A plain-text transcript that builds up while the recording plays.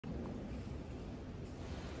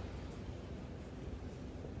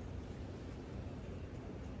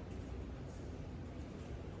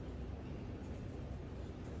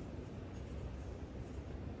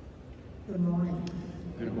Good morning.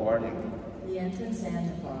 Good morning. The entrance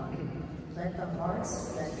antiphon. Let the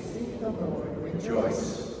hearts that seek the Lord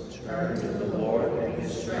Rejoice. Turn to the Lord and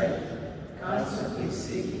his strength. Constantly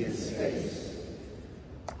seek his face.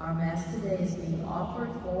 Our Mass today is being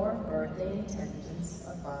offered for birthday intentions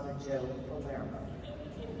of Father Joe Palermo.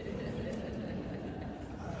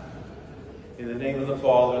 In the name of the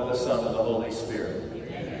Father, the Son, and the Holy Spirit.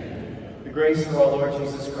 The grace of our Lord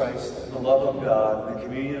Jesus Christ, and the love of God, and the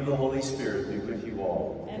communion of the Holy Spirit be with you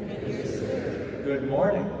all. And with your spirit. Good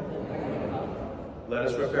morning. Let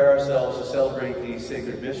us prepare ourselves to celebrate these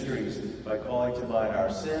sacred mysteries by calling to mind our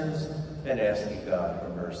sins and asking God for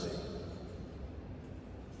mercy.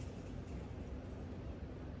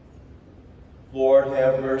 Lord,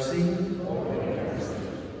 have mercy.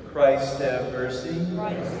 Christ, have mercy.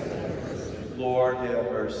 Lord, have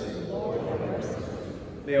mercy.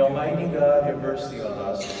 May Almighty God have mercy on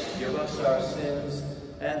us, forgive us our sins,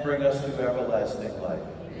 and bring us to everlasting life.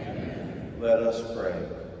 Amen. Let us pray.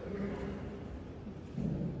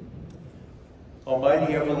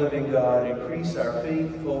 Almighty ever-living God, increase our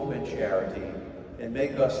faith, hope, and charity, and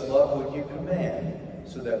make us love what you command,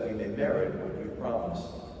 so that we may merit what you promise.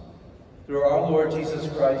 Through our Lord Jesus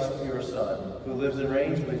Christ, your Son, who lives and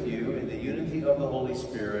reigns with you in the unity of the Holy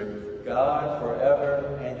Spirit, God,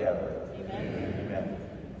 forever and ever. Amen. Amen.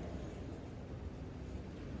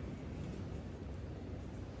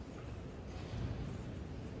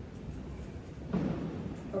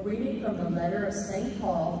 A reading from the letter of St.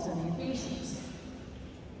 Paul to the Ephesians.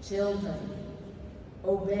 Children,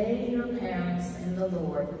 obey your parents in the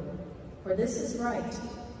Lord, for this is right.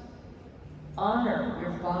 Honor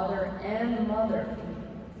your father and mother.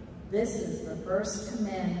 This is the first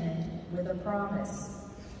commandment with a promise,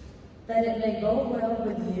 that it may go well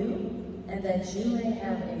with you and that you may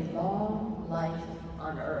have a long life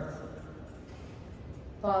on earth.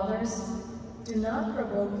 Fathers, do not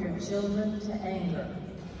provoke your children to anger,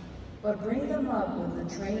 but bring them up with the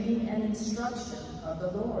training and instruction of the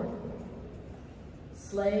Lord.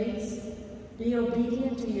 Slaves, be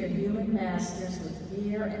obedient to your human masters with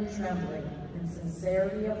fear and trembling, in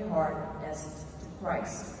sincerity of heart as to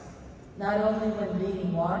Christ, not only when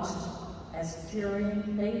being watched as curing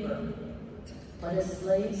favor, but as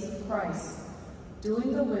slaves of Christ,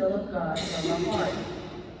 doing the will of God from the heart,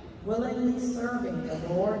 willingly serving the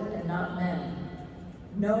Lord and not men,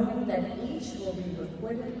 knowing that each will be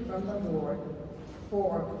requited from the Lord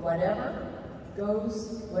for whatever good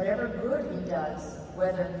he does,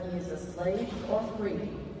 whether he is a slave or free.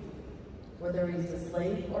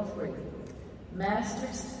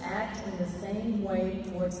 Masters, act in the same way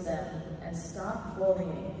towards them and stop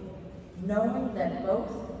bullying, knowing that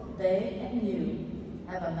both they and you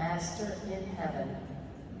have a master in heaven,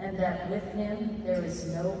 and that with him there is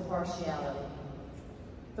no partiality.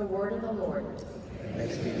 The word of the Lord.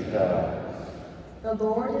 Thanks be to God. The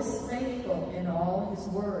Lord is faithful in all his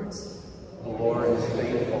words. The Lord is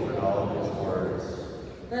faithful in all of his words.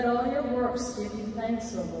 Let all your works give you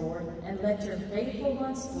thanks, O Lord, and let your faithful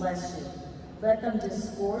ones bless you. Let them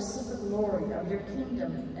discourse of the glory of your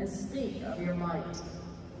kingdom and speak of your might.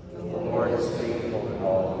 The Lord is faithful in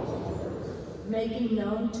all of his words. Making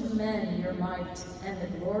known to men your might and the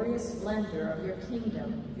glorious splendor of your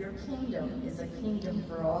kingdom. Your kingdom is a kingdom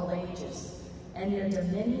for all ages, and your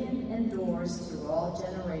dominion endures through all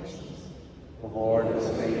generations. The Lord is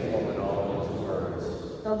faithful in all his words.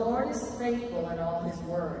 The Lord is faithful in all his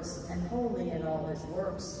words, and holy in all his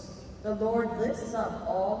works. The Lord lifts up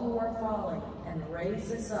all who are falling, and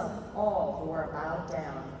raises up all who are bowed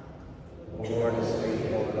down. The Lord is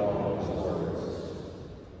faithful in all his words.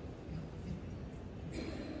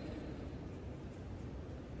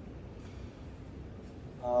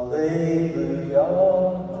 Alleluia,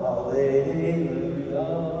 alleluia,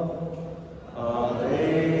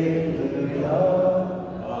 alleluia,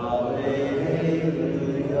 alleluia.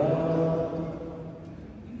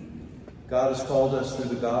 God has called us through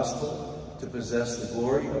the gospel to possess the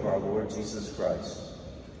glory of our Lord Jesus Christ.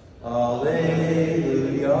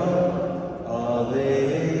 Alleluia,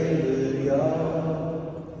 alleluia.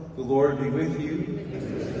 The Lord be with you.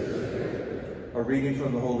 A reading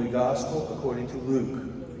from the Holy Gospel according to Luke.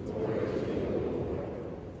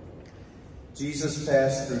 Jesus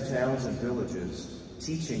passed through towns and villages,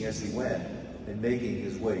 teaching as he went and making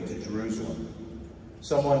his way to Jerusalem.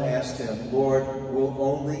 Someone asked him, "Lord, will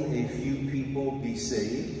only a few people be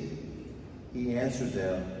saved?" He answered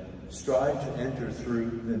them, "Strive to enter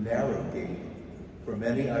through the narrow gate, for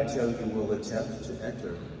many, I tell you, will attempt to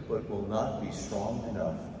enter, but will not be strong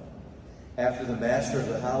enough. After the master of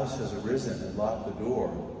the house has arisen and locked the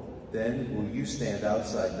door, Then will you stand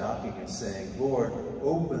outside knocking and saying, Lord,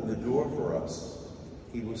 open the door for us.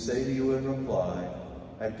 He will say to you in reply,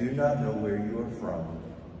 I do not know where you are from.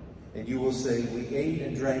 And you will say, we ate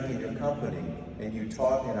and drank in your company, and you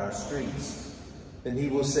taught in our streets. Then he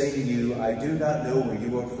will say to you, I do not know where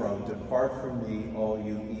you are from. Depart from me, all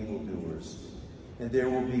you evildoers. And there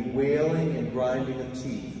will be wailing and grinding of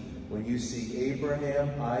teeth when you see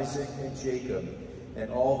Abraham, Isaac, and Jacob, and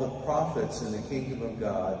all the prophets in the kingdom of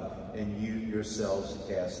God, and you yourselves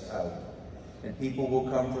cast out. And people will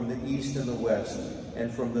come from the east and the west,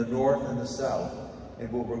 and from the north and the south,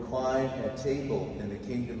 and will recline at table in the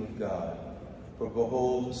kingdom of God. For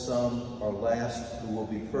behold, some are last who will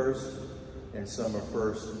be first, and some are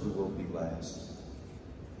first who will be last.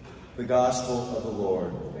 The Gospel of the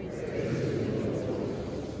Lord. Praise to you.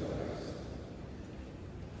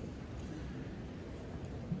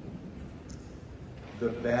 The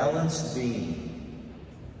balanced beam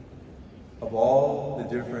of all the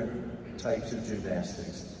different types of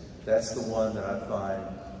gymnastics, that's the one that I find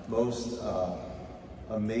most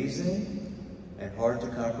amazing and hard to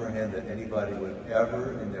comprehend that anybody would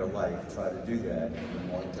ever in their life try to do that in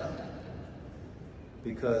one time.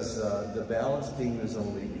 Because the balance beam is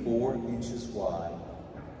only 4 inches wide,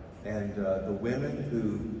 and the women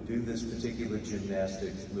who do this particular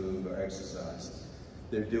gymnastics move or exercise,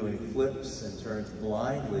 they're doing flips and turns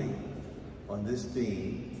blindly on this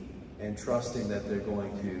beam and trusting that they're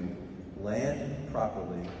going to land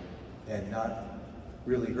properly and not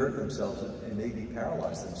really hurt themselves and maybe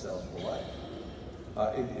paralyze themselves for life.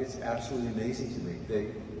 It's absolutely amazing to me.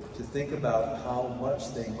 To think about how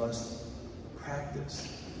much they must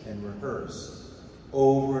practice and rehearse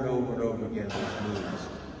over and over and over again those moves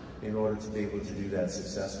in order to be able to do that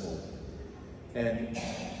successfully. And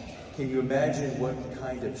can you imagine what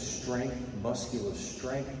kind of strength, muscular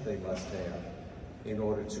strength they must have in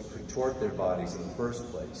order to contort their bodies in the first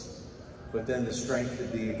place? But then the strength to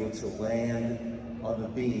be able to land on the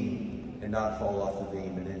beam and not fall off the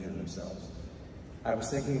beam and injure themselves. I was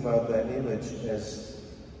thinking about that image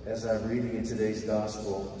as I'm reading in today's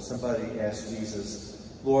gospel. Somebody asked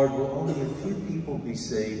Jesus, Lord, will only a few people be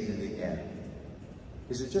saved in the end?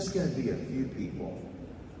 Is it just going to be a few people?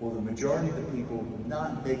 Will the majority of the people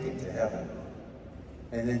not make it to heaven?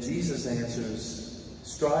 And then Jesus answers,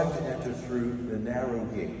 strive to enter through the narrow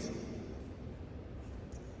gate.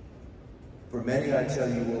 For many, I tell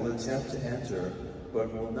you, will attempt to enter,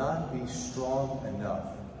 but will not be strong enough.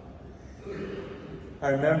 I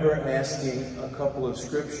remember asking a couple of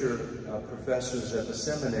scripture professors at the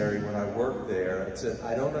seminary when I worked there, and said,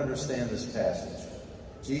 I don't understand this passage.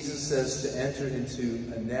 Jesus says to enter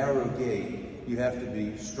into a narrow gate, you have to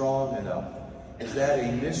be strong enough. Is that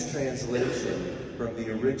a mistranslation from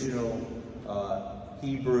the original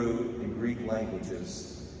Hebrew and Greek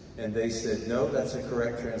languages? And they said, no, that's a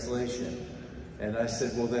correct translation. And I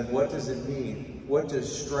said, well, then what does it mean? What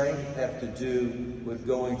does strength have to do with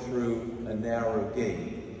going through a narrow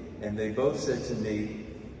gate? And they both said to me,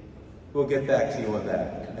 we'll get back to you on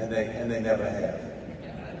that. And they never have.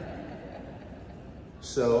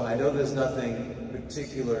 So I know there's nothing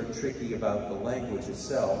particular tricky about the language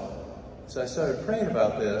itself. So I started praying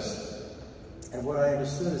about this, and what I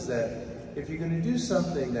understood is that if you're going to do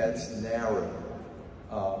something that's narrow,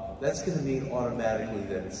 that's going to mean automatically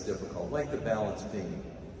that it's difficult, like the balance beam.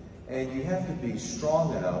 And you have to be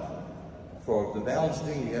strong enough. For the balance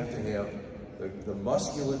beam, you have to have the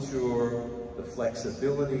musculature, the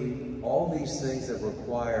flexibility, all these things that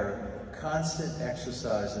require constant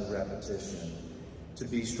exercise and repetition. To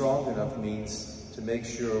be strong enough means to make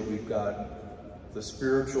sure we've got the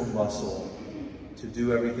spiritual muscle to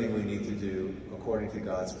do everything we need to do according to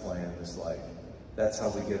God's plan in this life. That's how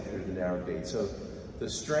we get through the narrow gate. So the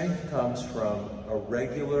strength comes from a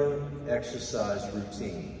regular exercise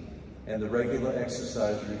routine. And the regular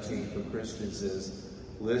exercise routine for Christians is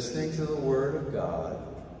listening to the Word of God,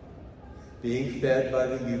 being fed by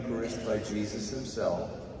the Eucharist by Jesus himself,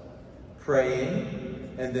 praying,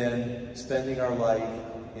 and then spending our life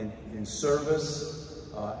in service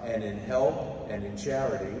and in help and in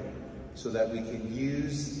charity so that we can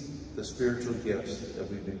use the spiritual gifts that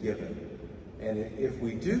we've been given. And if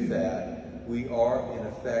we do that, we are, in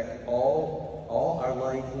effect, all our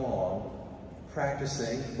life long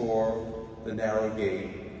practicing for the narrow gate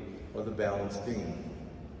or the balance beam.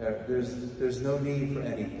 There's no need for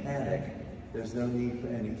any panic. There's no need for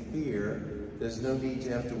any fear. There's no need to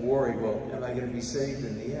have to worry, well, am I going to be saved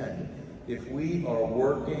in the end? If we are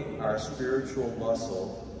working our spiritual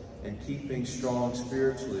muscle and keeping strong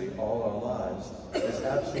spiritually all our lives, there's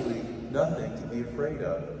absolutely nothing to be afraid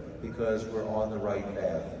of because we're on the right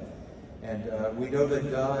path. And we know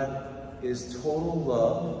that God is total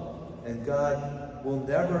love, and God will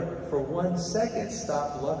never for 1 second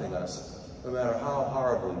stop loving us, no matter how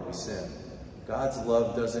horribly we sin. God's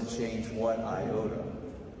love doesn't change one iota.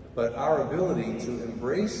 But our ability to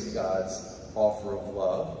embrace God's offer of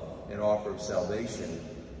love and offer of salvation,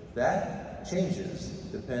 that changes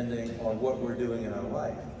depending on what we're doing in our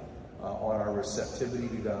life, on our receptivity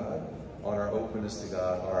to God, on our openness to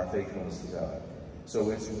God, on our faithfulness to God.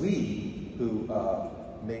 So it's we who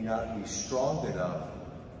may not be strong enough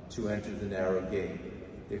to enter the narrow gate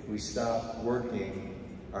if we stop working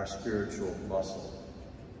our spiritual muscle.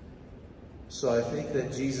 So I think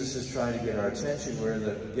that Jesus is trying to get our attention. We're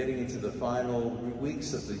getting into the final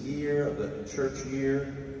weeks of the year, of the church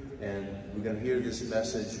year, and we're going to hear this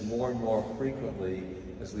message more and more frequently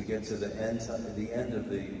as we get to the end of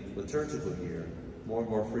the liturgical year, more and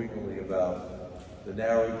more frequently about the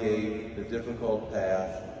narrow gate, the difficult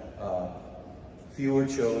path, few are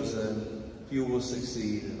chosen, few will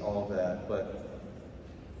succeed, and all that. But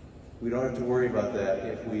we don't have to worry about that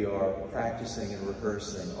if we are practicing and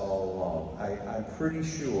rehearsing all along. I'm pretty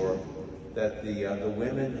sure that the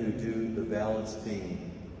women who do the balanced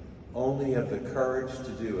beam only have the courage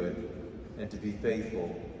to do it and to be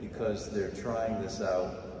faithful because they're trying this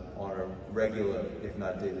out on a regular, if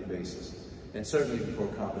not daily basis. And certainly before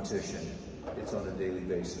competition, it's on a daily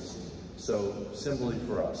basis. So similarly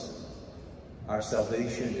for us, our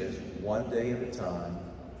salvation is 1 day at a time,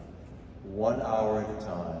 1 hour at a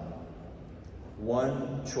time,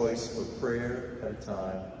 one choice for prayer at a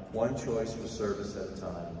time, one choice for service at a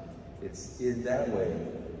time. It's in that way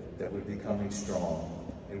that we're becoming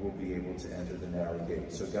strong and we'll be able to enter the narrow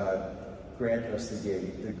gate. So God, grant us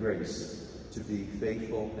the grace to be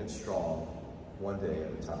faithful and strong 1 day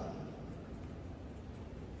at a time.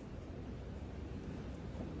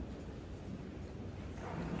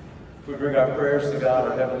 We bring our prayers to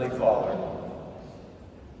God, our Heavenly Father.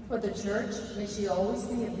 For the church, may she always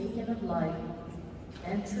be a beacon of light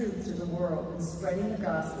and truth to the world in spreading the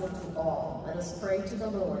gospel to all. Let us pray to the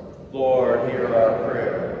Lord. Lord, hear our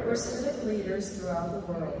prayer. For civic leaders throughout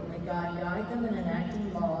the world, may God guide them in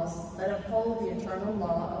enacting laws that uphold the eternal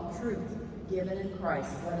law of truth given in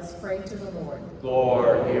Christ. Let us pray to the Lord.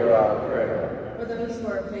 Lord, hear our prayer. For those who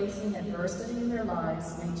are facing adversity in their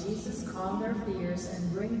lives, may Jesus calm their fears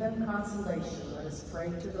and bring them consolation. Let us pray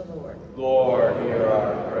to the Lord. Lord, hear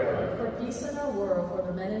our prayer. For peace in our world, for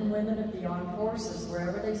the men and women of the armed forces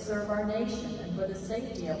wherever they serve our nation, and for the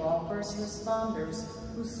safety of all first responders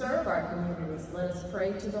who serve our communities, let us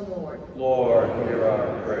pray to the Lord. Lord, hear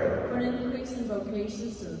our prayer. For an increase in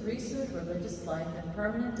vocations to the priesthood, religious life, and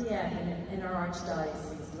permanent diaconate in our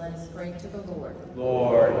archdiocese, let us pray to the Lord.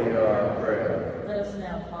 Lord, hear our prayer. Let us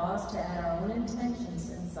now pause to add our own intentions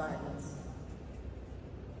in silence.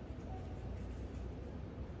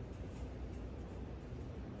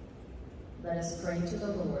 Let us pray to the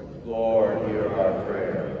Lord. Lord, hear our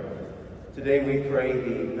prayer. Today we pray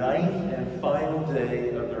the 9th and final day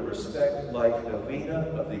of the Respect Life Novena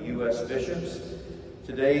of the U.S. Bishops.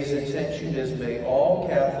 Today's intention is, may all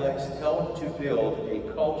Catholics help to build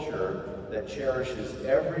a culture that cherishes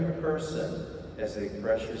every person as a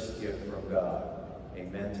precious gift from God.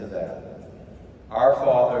 Amen to that. Our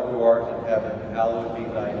Father, who art in heaven, hallowed be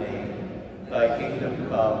thy name. Thy kingdom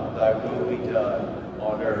come, thy will be done,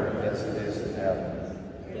 on earth as it is in heaven.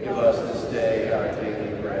 Give us this day our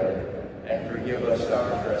daily bread, and forgive us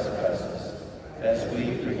our trespasses, as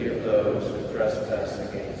we forgive those who trespass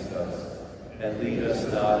against us. And lead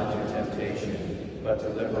us not into temptation, but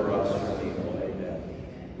deliver us from evil. Amen.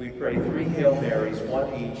 We pray 3 Hail Marys,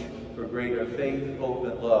 one each, for greater faith, hope,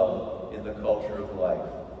 and love in the culture of life.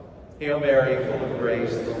 Hail Mary, full of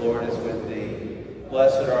grace, the Lord is with thee.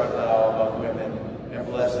 Blessed art thou among women, and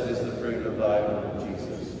blessed is the fruit of thy womb,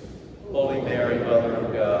 Jesus. Holy Mary, Mother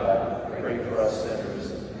of God, pray for us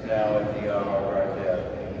sinners, now at the hour of our death.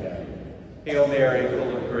 Amen. Hail Mary,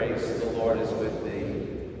 full of grace, the Lord is with thee.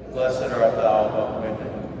 Blessed art thou among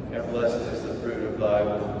women, and blessed is the fruit of thy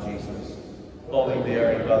womb, Jesus. Holy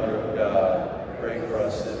Mary, Mother of God, pray for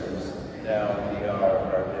us sinners, now at the hour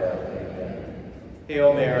of our death. Amen.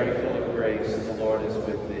 Hail Mary, full of grace, the Lord is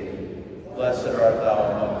with thee. Blessed art thou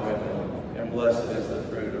among women, and blessed is the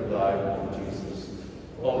fruit of thy womb, Jesus.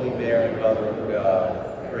 Holy Mary, Mother of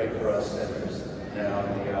God, pray for us sinners, now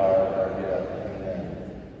at the hour of our death.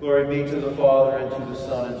 Amen. Glory be to the Father, and to the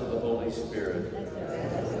Son, and to the Holy Spirit.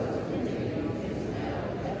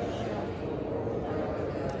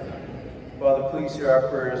 Father, please hear our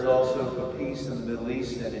prayers also for peace in the Middle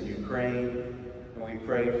East and in Ukraine. And we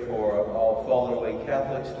pray for all fallen away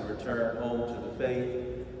Catholics to return home to the faith.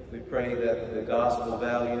 We pray that the gospel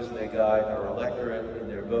values may guide our electorate in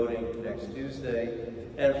their voting next Tuesday,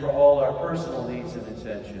 and for all our personal needs and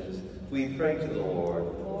intentions, we pray to the Lord.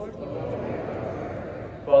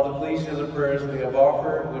 Father, please hear the prayers we have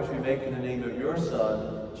offered, which we make in the name of your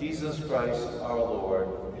Son, Jesus Christ our Lord.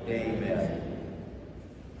 Amen.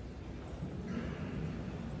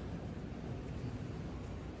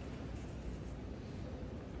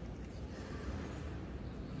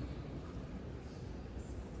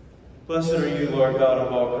 Blessed are you, Lord God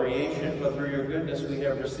of all creation, for through your goodness we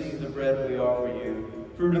have received the bread we offer you,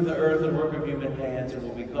 fruit of the earth and work of human hands, and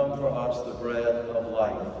will become for us the bread of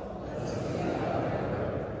life.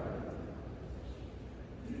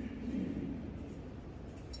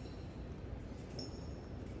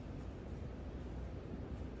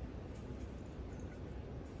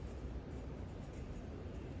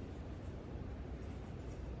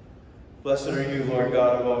 Blessed are you, Lord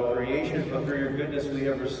God of all creation, for through your goodness we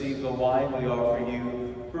have received the wine we offer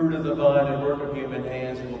you, fruit of the vine and work of human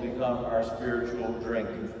hands, and will become our spiritual drink.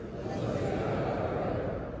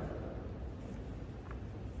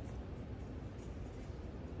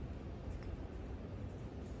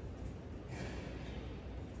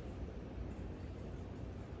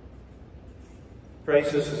 Pray,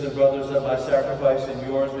 sisters and brothers, that my sacrifice and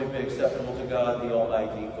yours may be acceptable to God, the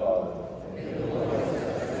Almighty Father.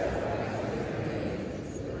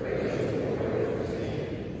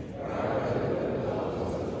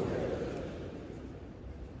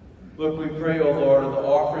 Look, we pray, O Lord, on the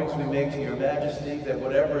offerings we make to your majesty, that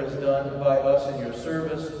whatever is done by us in your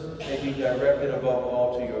service may be directed above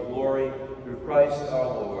all to your glory, through Christ our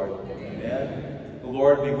Lord. Amen. The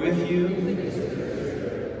Lord be with you.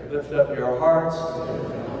 Lift up your hearts.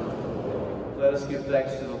 Let us give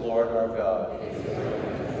thanks to the Lord our God.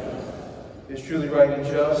 It is truly right and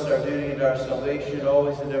just, our duty and our salvation,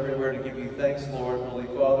 always and everywhere to give you thanks, Lord, Holy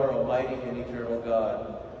Father, Almighty and eternal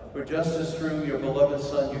God. For just as through your beloved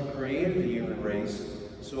Son you created the human race,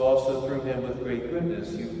 so also through him with great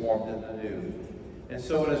goodness you formed it anew. And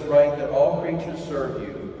so it is right that all creatures serve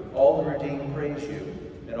you, all the redeemed praise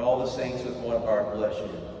you, and all the saints with one heart bless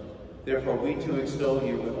you. Therefore we too extol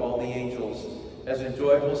you with all the angels, as in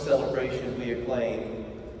joyful celebration we acclaim,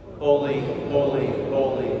 Holy, holy,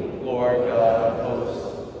 holy, Lord God of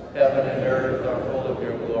hosts, heaven and earth are full of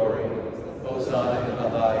your glory. Hosanna in the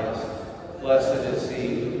highest. Blessed is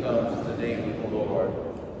he who comes in the name of the Lord.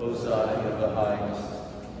 Hosanna in the highest.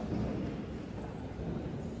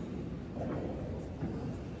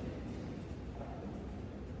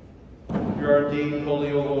 You are indeed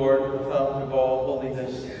holy, O Lord, the fountain of all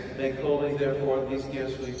holiness. Make holy, therefore, these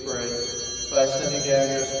gifts, we pray, by sending down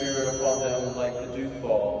your Spirit upon them like the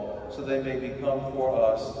dewfall, so they may become for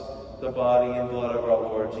us the body and blood of our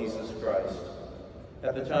Lord Jesus Christ.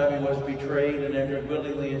 At the time he was betrayed and entered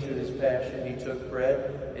willingly into his passion, he took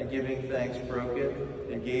bread, and giving thanks, broke it,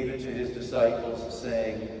 and gave it to his disciples,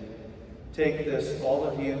 saying, Take this, all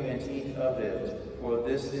of you, and eat of it, for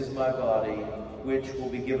this is my body, which will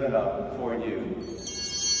be given up for you.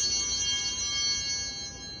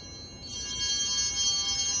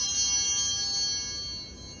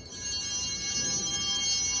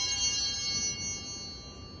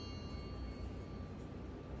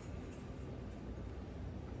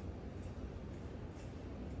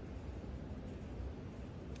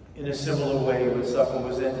 In a similar way, when supper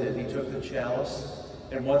was ended, he took the chalice,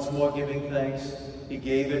 and once more giving thanks, he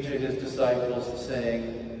gave it to his disciples,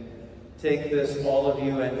 saying, Take this, all of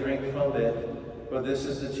you, and drink from it, for this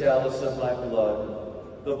is the chalice of my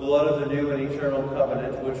blood, the blood of the new and eternal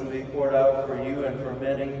covenant, which will be poured out for you and for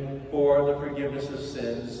many for the forgiveness of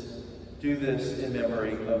sins. Do this in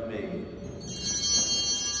memory of me.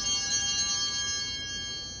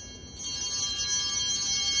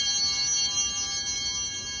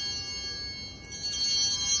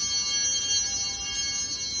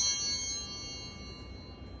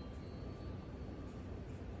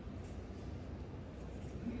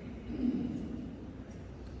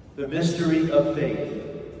 The mystery of faith.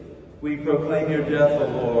 We proclaim your death, O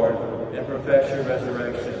Lord, and profess your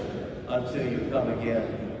resurrection until you come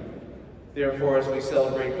again. Therefore, as we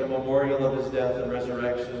celebrate the memorial of his death and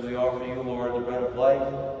resurrection, we offer you, Lord, the bread of life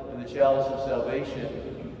and the chalice of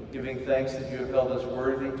salvation, giving thanks that you have held us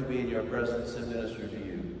worthy to be in your presence and minister to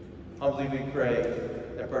you. Humbly we pray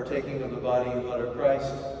that, partaking of the body and blood of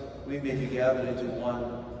Christ, we may be gathered into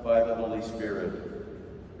one by the Holy Spirit.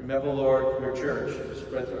 Remember, Lord, your church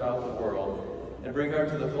spread throughout the world, and bring her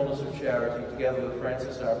to the fullness of charity, together with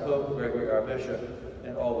Francis our Pope, Gregory our Bishop,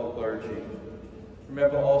 and all the clergy.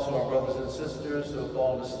 Remember also our brothers and sisters who have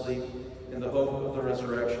fallen asleep in the hope of the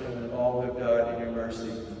resurrection, and all who have died in your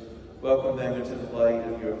mercy. Welcome them into the light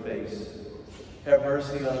of your face. Have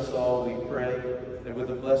mercy on us all, we pray, that with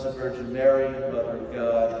the Blessed Virgin Mary, Mother of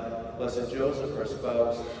God, Blessed Joseph, her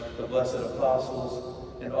spouse, the blessed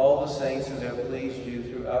apostles, and all the saints who have pleased you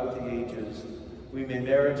throughout the ages, we may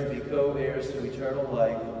merit to be co-heirs to eternal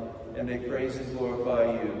life, and may praise and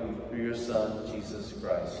glorify you through your Son, Jesus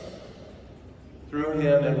Christ. Through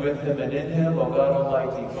him, and with him, and in him, O God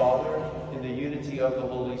Almighty, Father, in the unity of the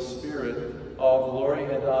Holy Spirit, all glory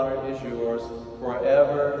and honor is yours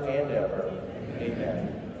forever and ever.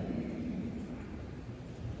 Amen.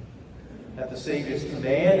 At the Savior's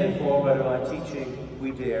command and formed by teaching,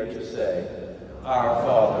 we dare to say, Our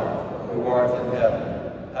Father, who art in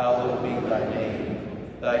heaven, hallowed be thy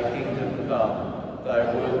name. Thy kingdom come,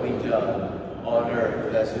 thy will be done, on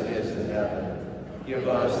earth as it is in heaven. Give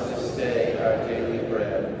us this day our daily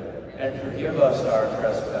bread, and forgive us our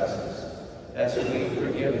trespasses, as we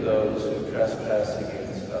forgive those who trespass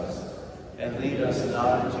against us. And lead us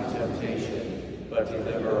not into temptation, but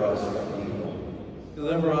deliver us from evil.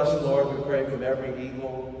 Deliver us, Lord, we pray, from every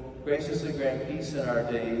evil. Graciously grant peace in our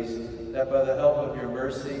days, that by the help of your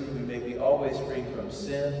mercy we may be always free from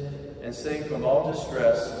sin and safe from all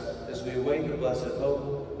distress, as we await the blessed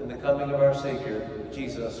hope in the coming of our Savior,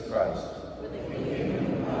 Jesus Christ.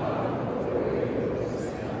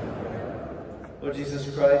 Lord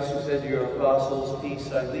Jesus Christ, who said to your apostles,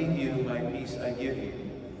 Peace I leave you, my peace I give you.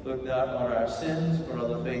 Look not on our sins, but on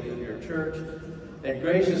the faith of your church, and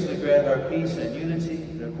graciously grant our peace and unity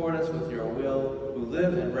in accordance with your will, who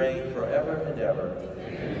live and reign forever and ever.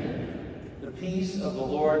 Amen. The peace of the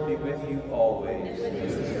Lord be with you always.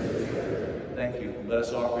 Thank you. Let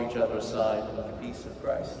us offer each other a sign of the peace of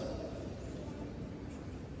Christ.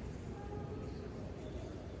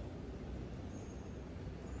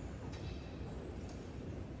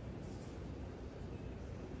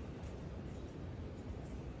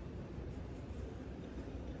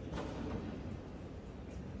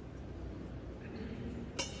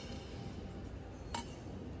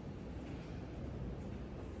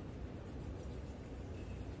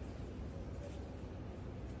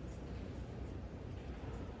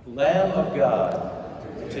 Lamb of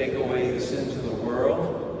God, to take away the sins of the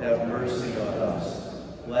world, have mercy on us.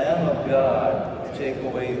 Lamb of God, to take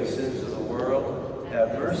away the sins of the world,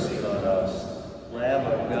 have mercy on us. Lamb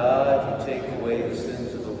of God, to take away the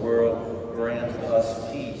sins of the world, grant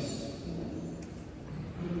us peace.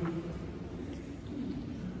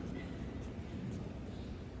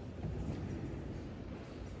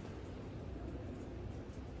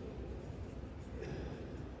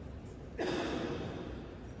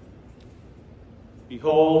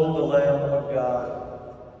 Behold the Lamb of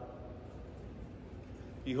God.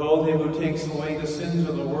 Behold him who takes away the sins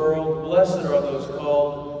of the world. Blessed are those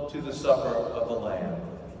called to the supper of the Lamb.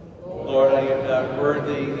 Lord, I am not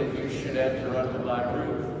worthy that you should enter under my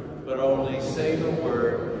roof, but only say the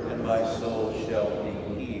word, and my soul shall be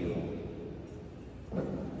healed.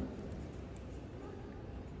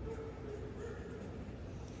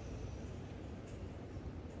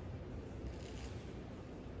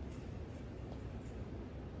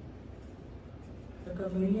 The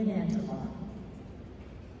Communion Antiphon.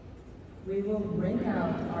 We will ring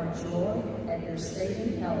out our joy at your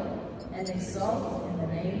saving help and exalt in the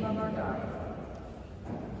name of our God.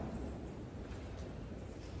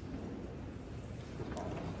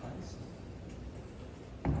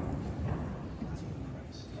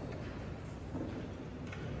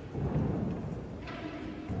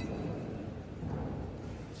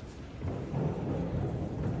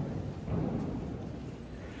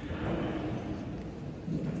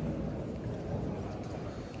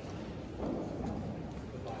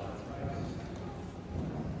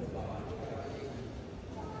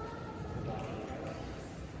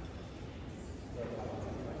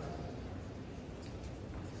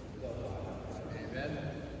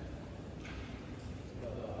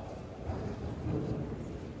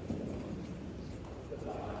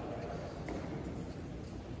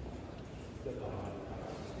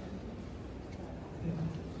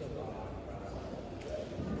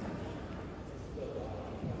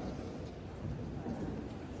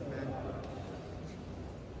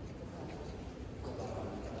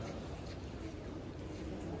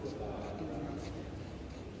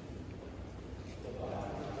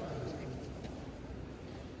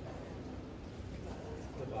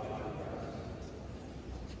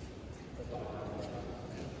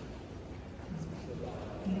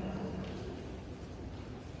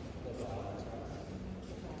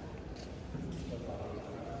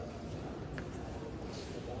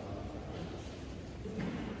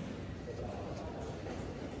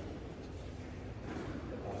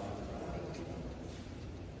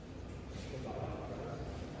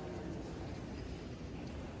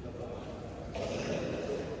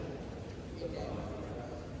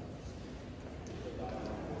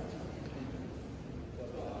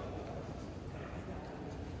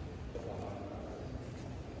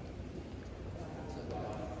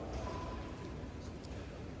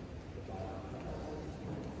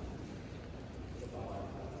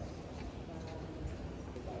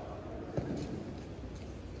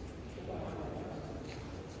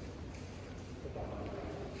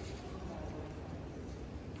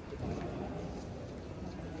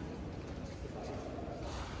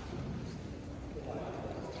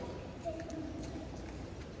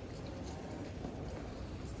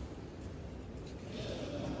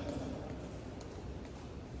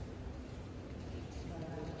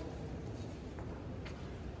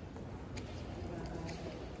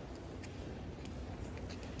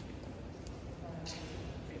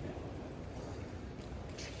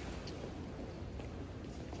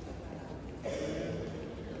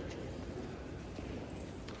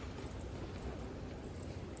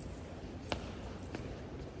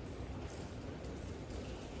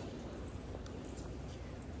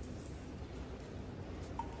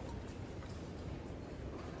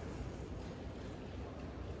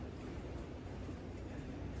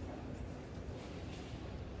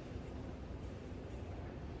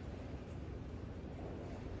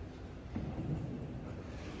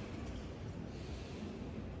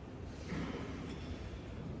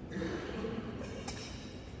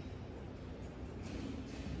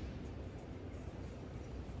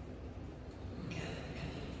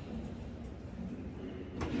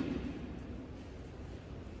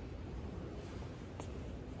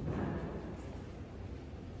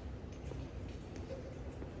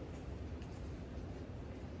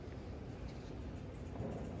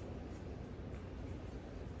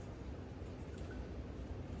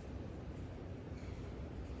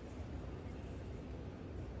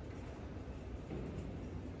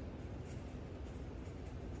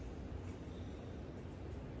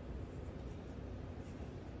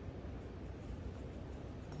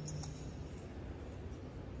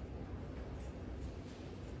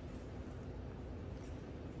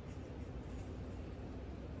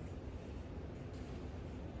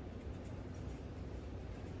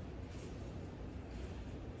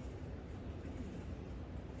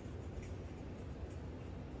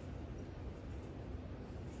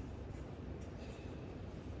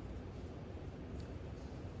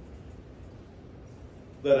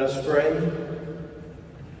 Let us pray.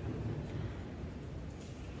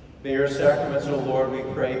 May your sacraments, O Lord, we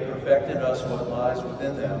pray, perfect in us what lies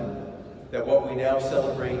within them, that what we now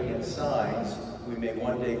celebrate in signs, we may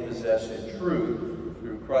one day possess in truth,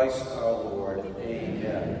 through Christ our Lord.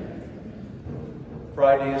 Amen.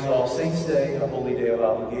 Friday is All Saints' Day, a holy day of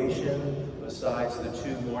obligation, besides the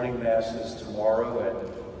 2 morning masses tomorrow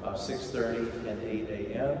at 6:30 and 8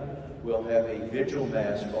 a.m. We'll have a vigil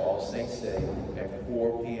mass for All Saints' Day at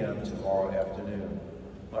 4 p.m. tomorrow afternoon.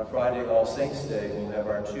 On Friday, All Saints' Day, we'll have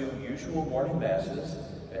our 2 usual morning masses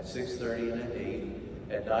at 6:30 and at 8.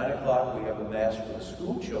 At 9 o'clock, we have a mass for the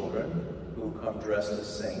school children who come dressed as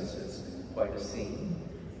saints. It's quite a scene.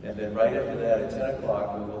 And then right after that, at 10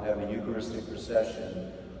 o'clock, we will have a Eucharistic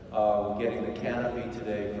procession. We're getting the canopy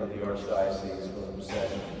today from the Archdiocese for the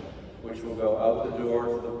procession, which will go out the door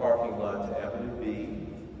to the parking lot to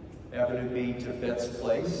Avenue B to Betts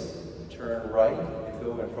Place, turn right and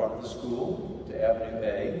go in front of the school to Avenue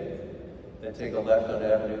A, then take a left on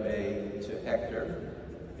Avenue A to Hector,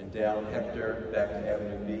 and down Hector back to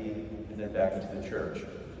Avenue B, and then back into the church.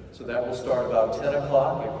 So that will start about 10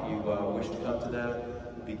 o'clock. If you wish to come to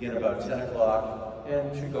that, we'll begin about 10 o'clock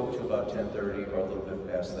and should go to about 10:30 or a little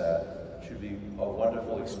bit past that. It should be a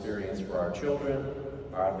wonderful experience for our children,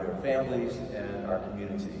 their families, and our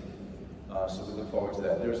community. So we look forward to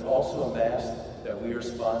that. There's also a Mass that we are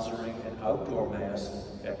sponsoring, an outdoor Mass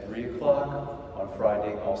at 3 o'clock on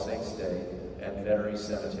Friday, All Saints' Day, at Metairie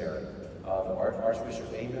Cemetery.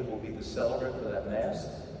 Archbishop Amon will be the celebrant for that Mass,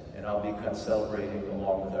 and I'll be celebrating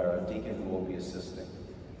along with our deacon who will be assisting.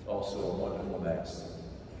 It's also a wonderful Mass.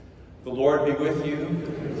 The Lord be with you.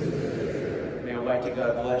 May Almighty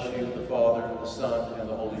God bless you, the Father, the Son, and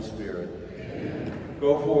the Holy Spirit.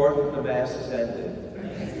 Go forth, the Mass is ended.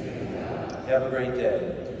 Have a great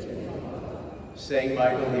day. Saint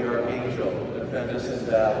Michael the Archangel, defend us in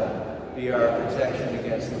battle. Be our protection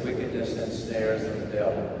against the wickedness and snares of the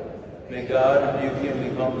devil. May God rebuke him, we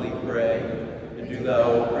humbly pray. And do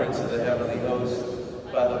thou, O Prince of the heavenly host,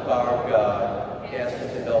 by the power of God, cast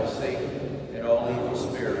into hell Satan and all evil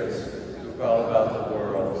spirits who prowl about the